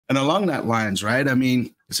And along that lines, right? I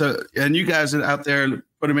mean, so, and you guys out there,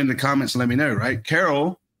 put them in the comments and let me know, right?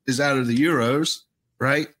 Karol is out of the Euros,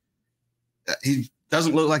 right? He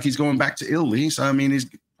doesn't look like he's going back to Italy. So, I mean, he's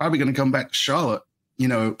probably going to come back to Charlotte. You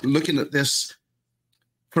know, looking at this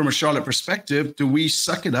from a Charlotte perspective, do we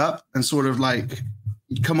suck it up and sort of like,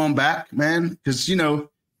 come on back, man? Because, you know,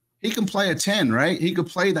 he can play a 10, right? He could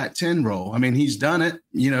play that 10 role. I mean, he's done it.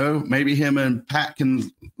 You know, maybe him and Pat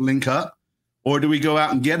can link up. Or do we go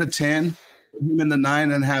out and get a 10, him in the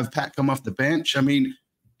 9, and have Pat come off the bench? I mean,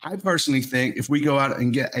 I personally think if we go out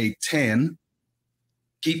and get a 10,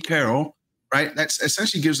 keep Karol, right? That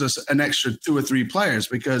essentially gives us an extra 2 or 3 players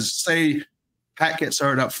because say Pat gets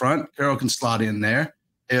hurt up front, Karol can slot in there.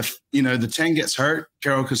 If, you know, the 10 gets hurt,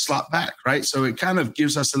 Karol could slot back, right? So it kind of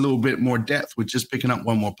gives us a little bit more depth with just picking up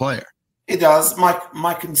one more player. It does.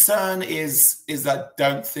 My concern is I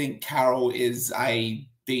don't think Karol is a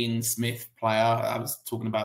Dean Smith player. I was talking about